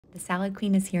The salad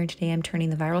queen is here, and today I'm turning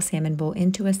the viral salmon bowl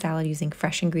into a salad using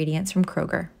fresh ingredients from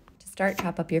Kroger. To start,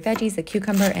 chop up your veggies, a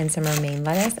cucumber, and some romaine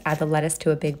lettuce. Add the lettuce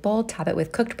to a big bowl, top it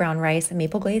with cooked brown rice,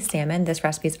 maple glazed salmon. This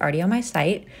recipe is already on my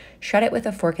site. Shred it with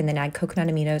a fork and then add coconut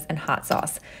aminos and hot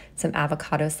sauce. Some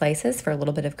avocado slices for a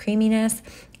little bit of creaminess,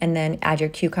 and then add your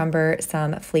cucumber,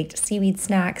 some flaked seaweed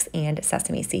snacks, and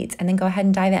sesame seeds, and then go ahead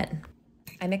and dive in.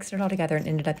 I mixed it all together and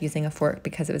ended up using a fork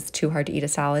because it was too hard to eat a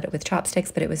salad with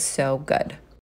chopsticks, but it was so good.